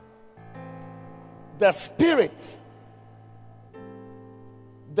 The spirit,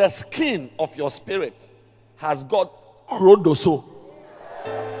 the skin of your spirit has got chrodoso.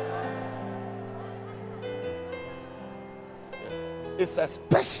 It's a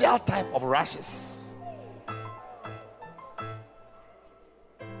special type of rashes.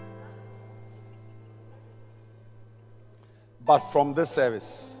 But from this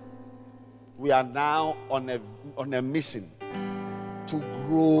service, we are now on a mission to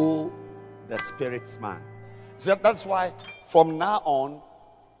grow the spirit's man. So that's why from now on,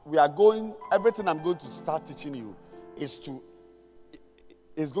 we are going, everything I'm going to start teaching you is to,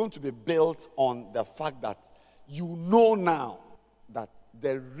 is going to be built on the fact that you know now that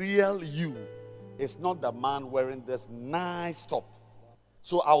the real you is not the man wearing this nice top.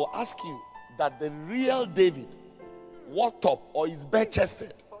 So I will ask you that the real David, what top, or is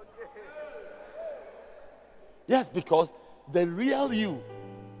bare-chested? Yes, because the real you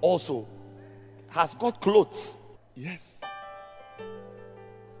also has got clothes. Yes.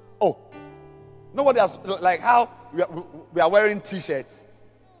 Oh, nobody has, like how we are wearing t-shirts.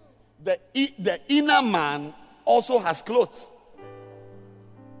 The inner man also has clothes.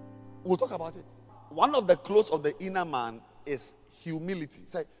 We'll talk about it. One of the clothes of the inner man is humility.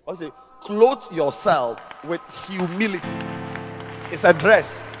 Say, clothe yourself with humility. It's a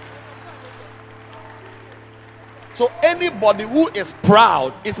dress. So anybody who is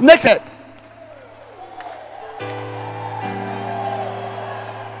proud is naked.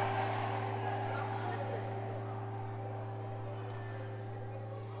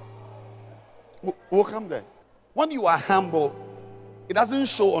 We'll come there. When you are humble, it doesn't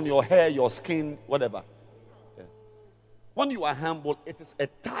show on your hair, your skin, whatever. Yeah. When you are humble, it is a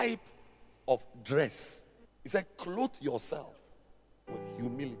type of dress. It said, clothe yourself with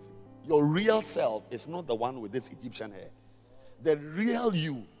humility. Your real self is not the one with this Egyptian hair. The real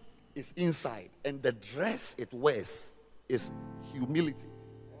you is inside, and the dress it wears is humility.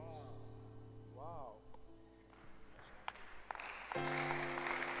 Wow.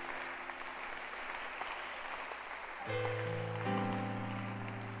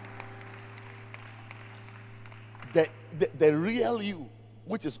 The real you,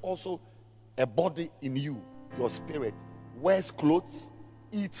 which is also a body in you, your spirit, wears clothes,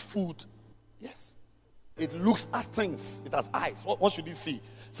 eats food. Yes. It looks at things. It has eyes. What should it see?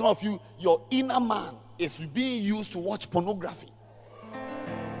 Some of you, your inner man is being used to watch pornography.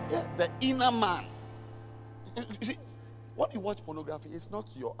 Yeah, the inner man. You see, when you watch pornography, it's not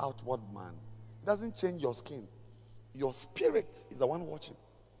your outward man. It doesn't change your skin. Your spirit is the one watching.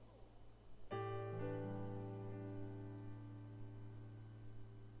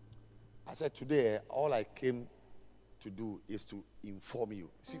 I said today, all I came to do is to inform you. You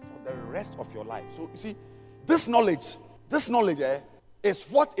see, for the rest of your life. So, you see, this knowledge is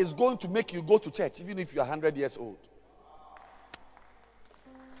what is going to make you go to church, even if you are 100 years old.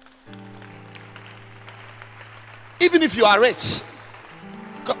 Even if you are rich.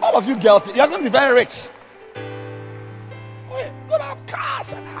 All of you girls, you are going to be very rich. You're going to have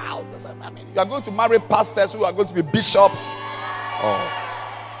cars and houses. I mean, you are going to marry pastors who are going to be bishops.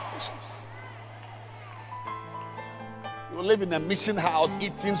 Bishops. You will live in a mission house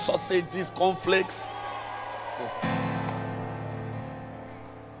eating sausages, cornflakes.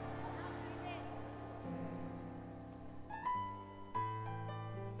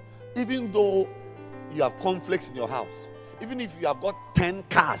 Even though you have conflicts in your house, even if you have got 10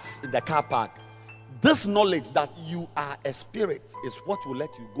 cars in the car park, this knowledge that you are a spirit is what will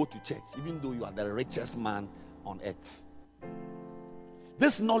let you go to church, even though you are the richest man on earth.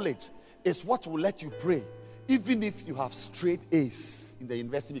 This knowledge is what will let you pray, even if you have straight A's in the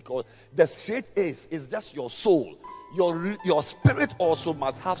university, because the straight A's is just your soul. Your spirit also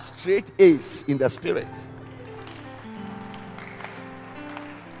must have straight A's in the spirit.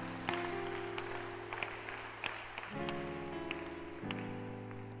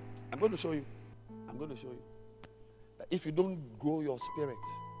 I'm going to show you that if you don't grow your spirit,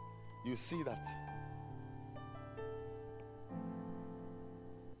 you see that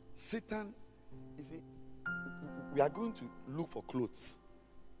Satan, you see, we are going to look for clothes.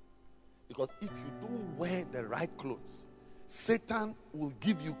 Because if you don't wear the right clothes, Satan will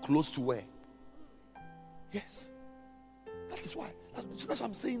give you clothes to wear. Yes. That is why. That's why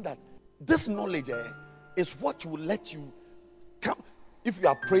I'm saying that this knowledge is what will let you come. If you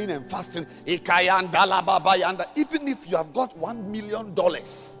are praying and fasting, even if you have got $1 million,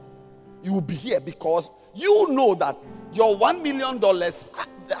 you will be here because you know that your $1 million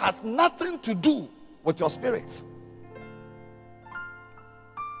has nothing to do with your spirit.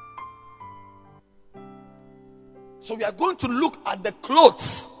 So we are going to look at the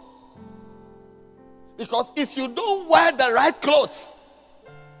clothes. Because if you don't wear the right clothes,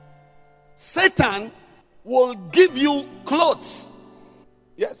 Satan will give you clothes.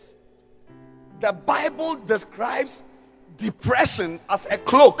 Yes. The Bible describes depression as a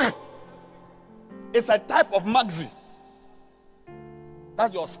cloak. It's a type of maxi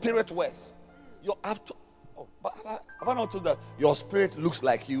that your spirit wears. You have to. But have I not told that your spirit looks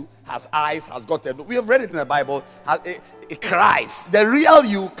like you, has eyes, has got a. We have read it in the Bible. It cries. The real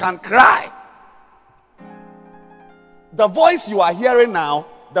you can cry. The voice you are hearing now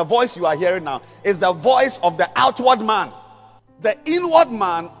is the voice of the outward man. the inward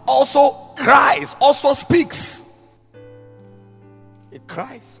man also cries, also speaks. It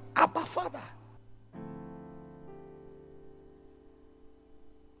cries, Abba, Father.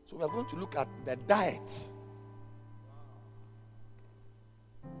 So we are going to look at the diet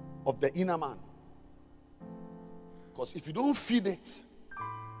of the inner man. Because if you don't feed it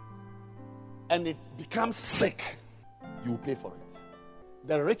and it becomes sick, you will pay for it.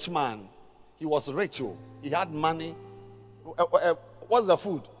 The rich man, he was rich. He had money. What's the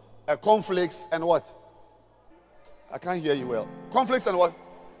food? Cornflakes and what? I can't hear you well. Cornflakes and what?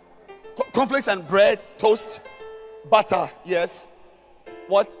 Cornflakes and bread, toast, butter, yes.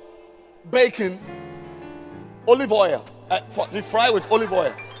 What? Bacon, olive oil. You fry with olive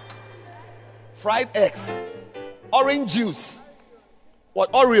oil. Fried eggs, orange juice.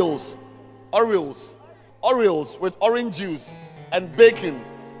 What? Oreos with orange juice and bacon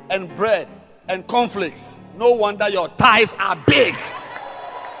and bread and cornflakes. No wonder your thighs are big.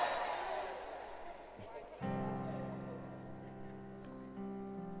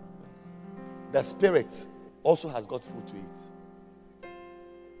 The spirit also has got food to eat.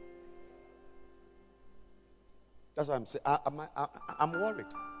 That's why I'm saying I'm worried.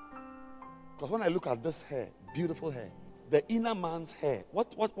 Because when I look at this hair, beautiful hair, the inner man's hair,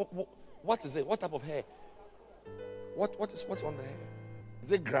 what is it? What type of hair? What's on the hair?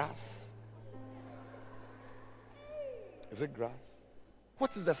 Is it grass? Is it grass?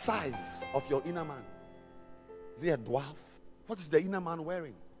 What is the size of your inner man? Is he a dwarf? What is the inner man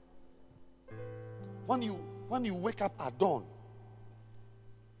wearing? When you wake up at dawn,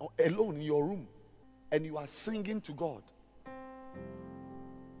 alone in your room, and you are singing to God,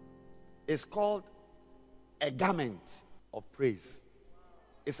 it's called a garment of praise.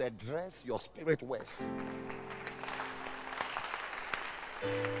 It's a dress your spirit wears.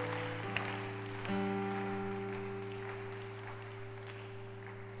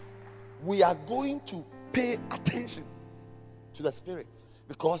 We are going to pay attention to the spirit,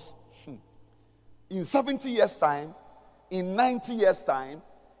 because in 70 years' time, in 90 years' time,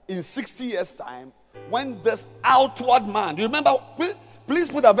 in 60 years' time, when this outward man, you remember, please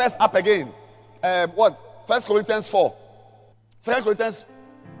put the verse up again. What? 1 Corinthians 4. 2 Corinthians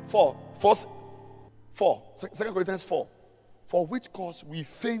 4. 2 Corinthians 4. For which cause we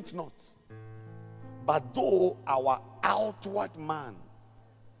faint not. But though our outward man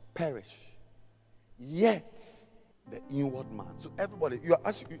perish, yet the inward man. So everybody, you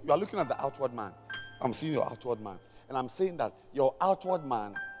are looking at the outward man. I'm seeing your outward man. And I'm saying that your outward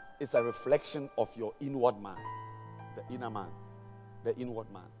man is a reflection of your inward man. The inner man. The inward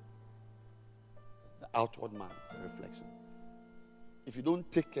man. The outward man is a reflection. If you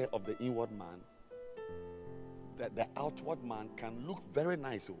don't take care of the inward man, the outward man can look very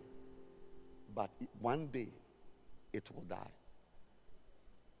nice, but one day it will die.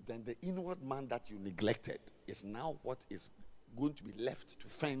 Then the inward man that you neglected is now what is going to be left to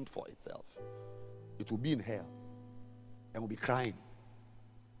fend for itself. It will be in hell and will be crying.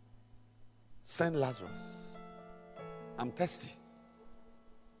 Send Lazarus. I'm thirsty.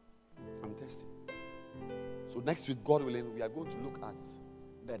 I'm thirsty. So next week, God willing, we are going to look at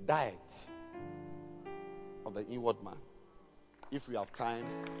the diet of the inward man. If we have time,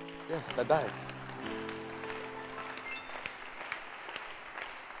 yes, the diet.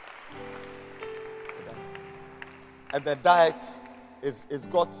 And the diet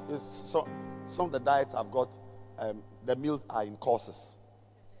some of the diets have got, the meals are in courses.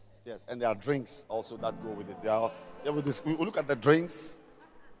 Yes, and there are drinks also that go with it. We look at the drinks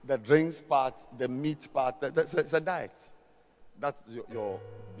part, the meat part. It's a diet. That's your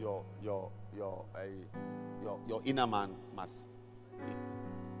inner man must eat.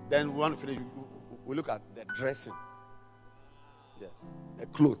 Then we want to finish. We look at the dressing. Yes, the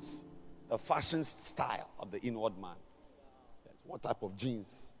clothes, the fashion style of the inward man. Yes. What type of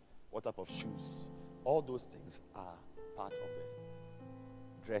jeans, what type of shoes. All those things are part of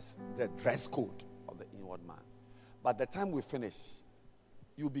the dress code of the inward man. By the time we finish,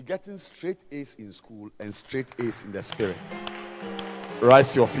 you'll be getting straight A's in school and straight A's in the spirit.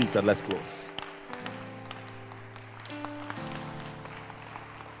 Rise your feet and let's close.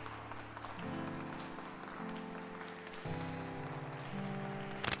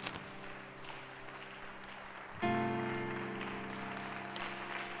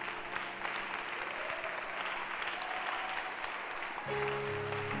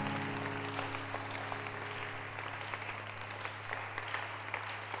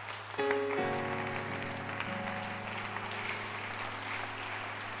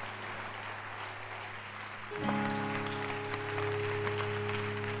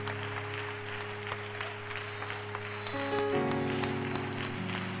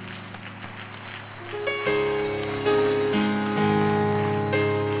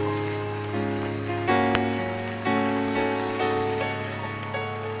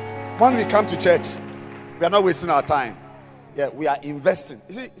 When we come to church, we are not wasting our time. Yeah, we are investing.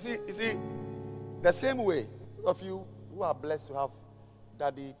 You see, the same way of you who are blessed to have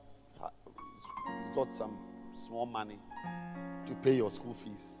daddy got some small money to pay your school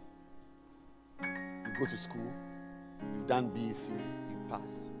fees. You go to school, you've done BEC, you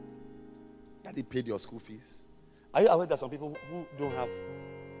passed. Daddy paid your school fees. Are you aware that some people who don't have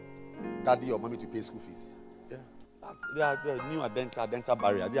daddy or mommy to pay school fees? Yeah. They are new at dental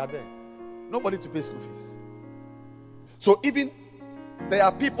barrier. They are there. Nobody to pay school fees. So even there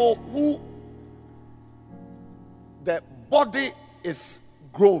are people who the body is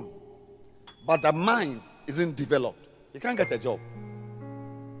grown, but the mind isn't developed. You can't get a job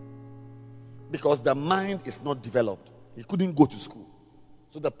because the mind is not developed. He couldn't go to school.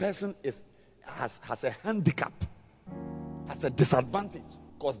 So the person has a handicap, has a disadvantage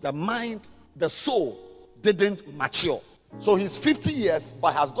because the mind, the soul didn't mature. So he's 50 years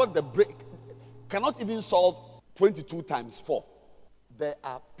but has got the break, cannot even solve 22 times 4. There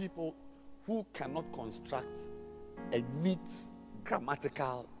are people who cannot construct a neat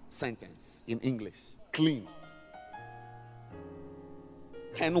grammatical sentence in English. Clean.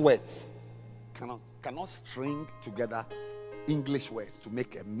 10 words. Cannot string together English words to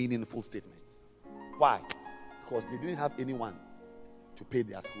make a meaningful statement. Why? Because they didn't have anyone to pay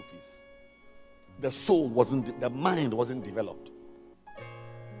their school fees. The mind wasn't developed.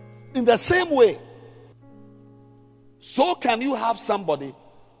 In the same way, so can you have somebody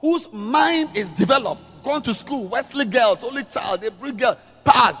whose mind is developed, gone to school, Wesley girls, only child, they bring girl,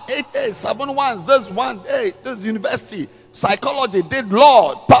 pass, 8 7 1s, this 1 8, this university, psychology, did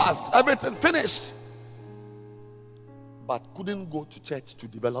law, passed, everything finished. But couldn't go to church to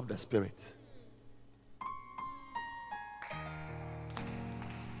develop the spirit.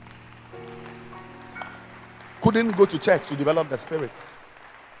 Couldn't go to church to develop the spirit.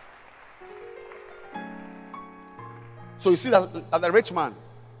 So you see that the rich man,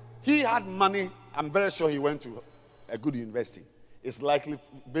 he had money. I'm very sure he went to a good university. It's likely,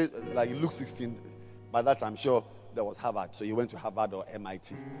 like Luke 16, by that I'm sure there was Harvard. So he went to Harvard or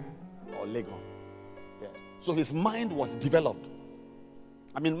MIT or Legon. Yeah. So his mind was developed.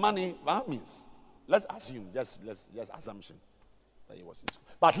 I mean, money, that means, let's assume, just assumption that he was in school.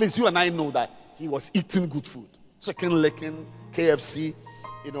 But at least you and I know that he was eating good food. Chicken licking, KFC,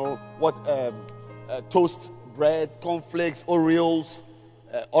 toast, bread, cornflakes, Oreos,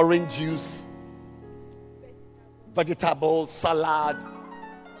 orange juice, vegetables, salad,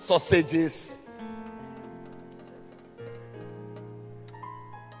 sausages.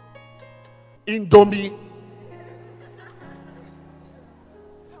 Indomie.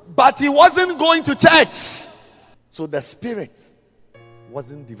 But he wasn't going to church. So the spirit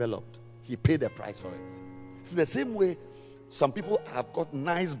wasn't developed. He paid a price for it. It's the same way some people have got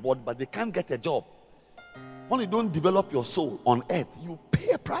nice body, but they can't get a job. When you don't develop your soul on earth, you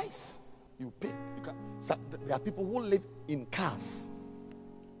pay a price. You pay. There are people who live in cars.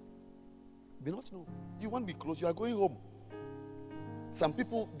 You may not know. You won't be close. You are going home. Some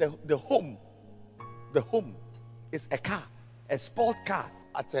people, the home is a car, a sport car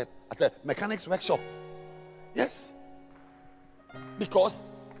at a mechanic's workshop. Yes. Because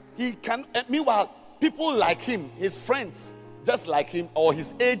he can. Meanwhile, people like him, his friends, just like him, or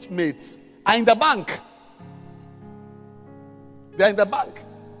his age mates, are in the bank. They are in the bank.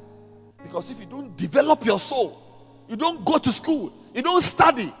 Because if you don't develop your soul, you don't go to school, you don't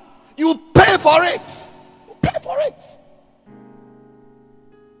study, you pay for it. You pay for it.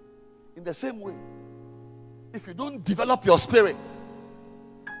 In the same way, if you don't develop your spirit,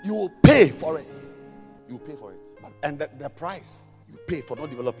 you will pay for it. You will pay for it. And the price you pay for not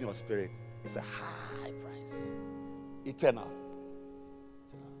developing your spirit is a high price. Eternal.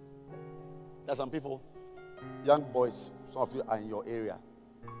 There are some people, young boys, some of you are in your area,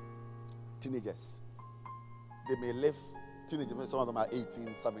 teenagers. They may live, teenagers, some of them are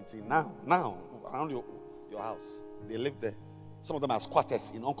 18, 17. Now, around your house, they live there. Some of them are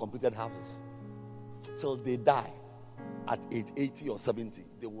squatters in uncompleted houses. Till they die at age 80 or 70,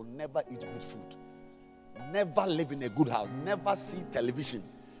 they will never eat good food. Never live in a good house. Never see television.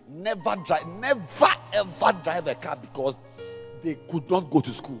 Never ever drive a car because they could not go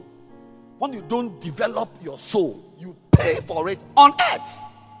to school. When you don't develop your soul, you pay for it on earth.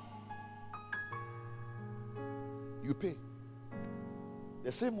 You pay.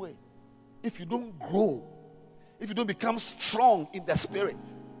 The same way, if you don't grow, if you don't become strong in the spirit,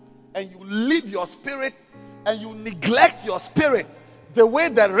 and you leave your spirit and you neglect your spirit, the way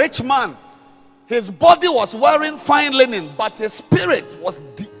the rich man, his body was wearing fine linen, but his spirit was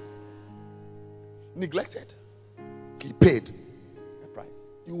neglected. He paid a price.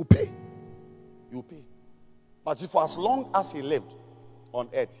 You will pay. You will pay. But for as long as he lived on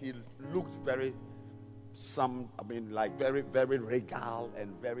earth, he looked very very, very regal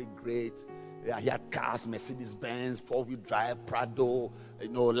and very great. He had cars, Mercedes-Benz, 4-wheel drive, Prado,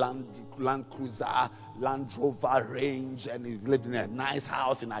 Land Cruiser, Land Rover, Range, and he lived in a nice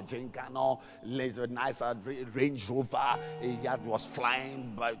house in Ajinkano, lived in a nice Range Rover. He was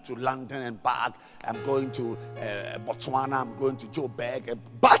flying to London and back. I'm going to Botswana, I'm going to Joburg.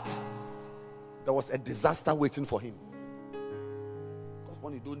 But there was a disaster waiting for him. Because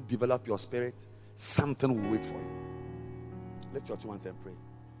when you don't develop your spirit, something will wait for you. Lift your two hands and pray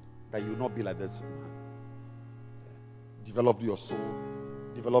that you will not be like this man. Develop your soul,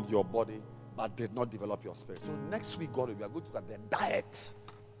 develop your body, but did not develop your spirit. So next week, God, we are going to look at the diet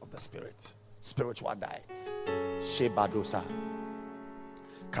of the spirit. Spiritual diet. Shebadosa.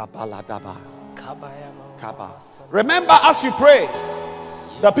 Kabaladaba. Kaba. Remember, as you pray,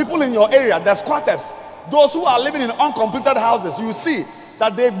 the people in your area, the squatters, those who are living in uncompleted houses, you see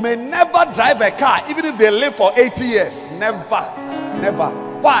that they may never drive a car, even if they live for 80 years. Never.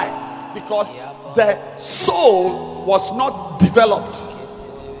 Why? Because the soul was not developed.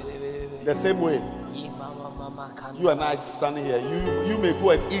 The same way, you and I standing here, you may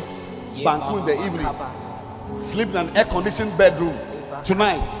go and eat banku in the evening, sleep in an air-conditioned bedroom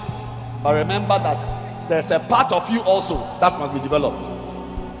tonight. But remember that there's a part of you also that must be developed.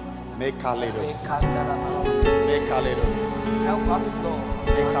 Make kaledos. Help us, Lord.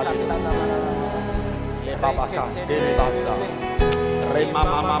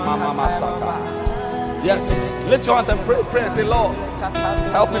 Yes, lift your hands and pray and say, Lord,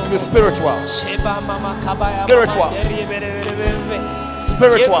 help me to be spiritual. Spiritual.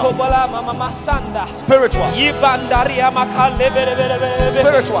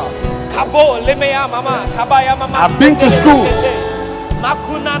 I've been to school, but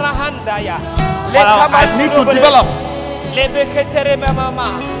I need to develop.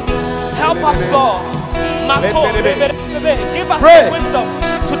 Help us, Lord. Give us the wisdom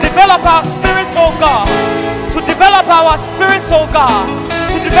to develop our spirits, oh God. To develop our spirits, oh God.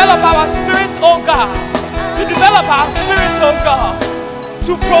 To develop our spirits, oh God. To develop our spirits, oh God.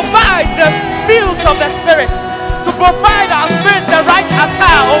 To provide the fields of the spirit. To provide our spirits the right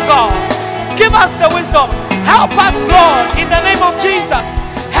attire, oh God. Give us the wisdom. Help us, Lord, in the name of Jesus.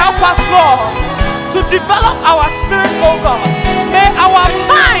 Help us, Lord, to develop our spirits, oh God. May our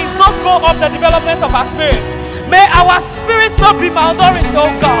minds not go off the development of our spirits. May our spirits not be malnourished, oh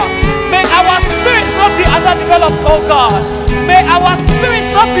God. May our spirits not be underdeveloped, oh God. May our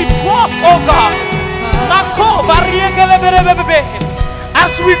spirits not be dwarfed, oh God.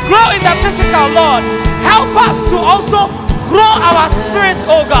 As we grow in the physical, Lord, help us to also grow our spirits,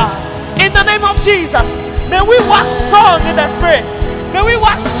 oh God. In the name of Jesus, may we wax strong in the spirit. May we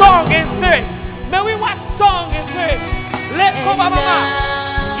wax strong in spirit. May we wax strong in spirit.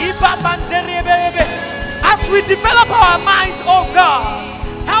 As we develop our minds, oh God,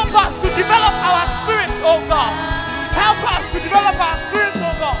 help us to develop our spirits, oh God. Help us to develop our spirits,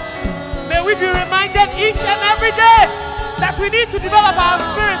 oh God. May we be reminded each and every day that we need to develop our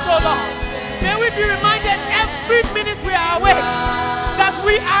spirits, oh Lord. May we be reminded every minute we are awake that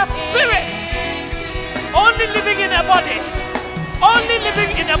we are spirits, only living in a body, only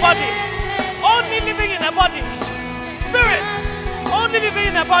living in a body, only living in a body. Spirits, only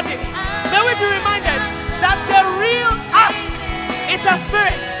living in a body. May we be reminded that the real us is a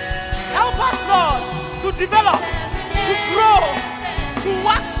spirit. Help us, Lord, to develop, to grow, to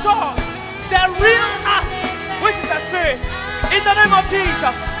wax strong. The real us, which is a spirit. In the name of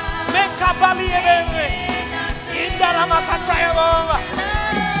Jesus.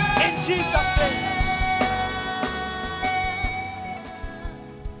 In Jesus' name.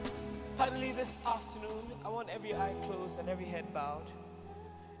 Finally, this afternoon, I want every eye closed and every head bowed.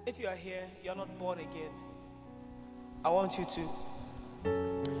 If you are here, you're not born again, I want you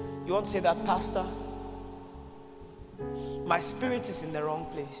want to say that, Pastor, my spirit is in the wrong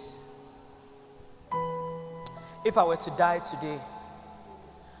place. If I were to die today,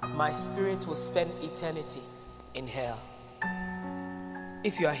 my spirit will spend eternity in hell.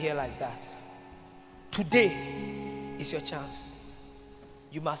 If you are here like that, today is your chance.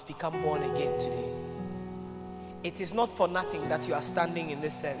 You must become born again today. It is not for nothing that you are standing in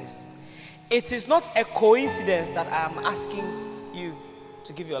this service. It is not a coincidence that I am asking you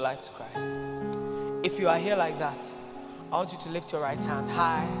to give your life to Christ. If you are here like that, I want you to lift your right hand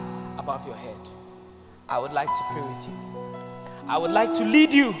high above your head. I would like to pray with you. I would like to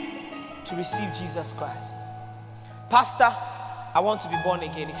lead you to receive Jesus Christ. Pastor, I want to be born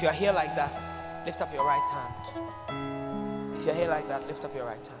again. If you are here like that, lift up your right hand. If you're here like that, lift up your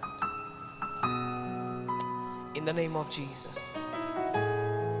right hand. In the name of Jesus.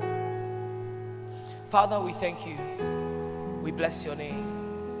 Father, we thank you. We bless your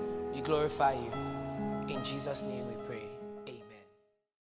name. We glorify you. In Jesus' name we pray.